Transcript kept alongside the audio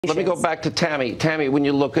Let me go back to Tammy. Tammy, when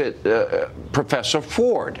you look at Professor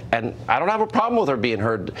Ford, and I don't have a problem with her being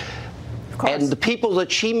heard, and the people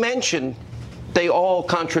that she mentioned, they all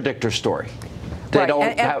contradict her story. They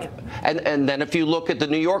don't have, and then if you look at the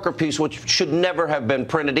New Yorker piece, which should never have been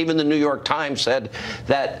printed, even the New York Times said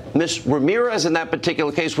that Ms. Ramirez in that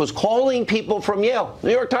particular case was calling people from Yale. New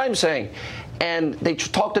York Times saying, and they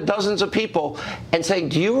talked to dozens of people and saying,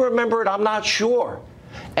 do you remember it? I'm not sure.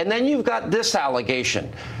 And then you've got this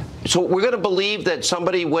allegation. So we're going to believe that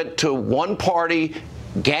somebody went to one party,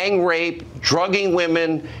 gang rape, drugging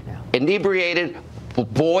women, inebriated,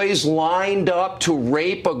 boys lined up to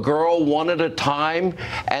rape a girl one at a time,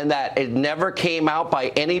 and that it never came out by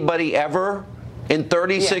anybody ever in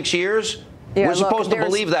 36 years? We're supposed to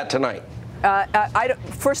believe that tonight.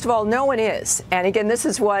 First of all, no one is. And again, this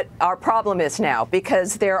is what our problem is now,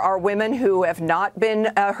 because there are women who have not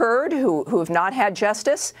been heard, who have not had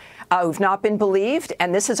justice, who've not been believed.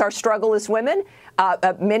 And this is our struggle as women,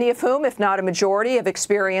 many of whom, if not a majority, have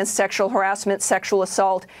experienced sexual harassment, sexual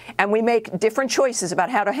assault. And we make different choices about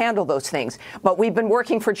how to handle those things. But we've been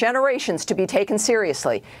working for generations to be taken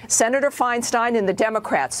seriously. Senator Feinstein and the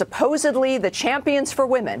Democrats, supposedly the champions for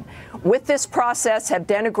women, with this process have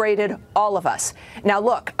denigrated all of us. Now,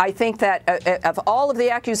 look, I think that of all of the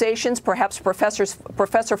accusations, perhaps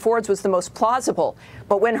Professor Ford's was the most plausible.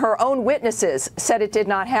 But when her own witnesses said it did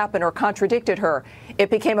not happen or contradicted her, it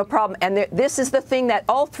became a problem. And this is the thing that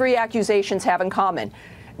all three accusations have in common.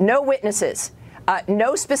 No witnesses,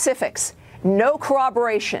 no specifics, no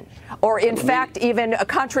corroboration, or in fact, even a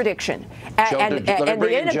contradiction. And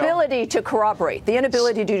the inability to corroborate, the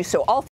inability to do so. All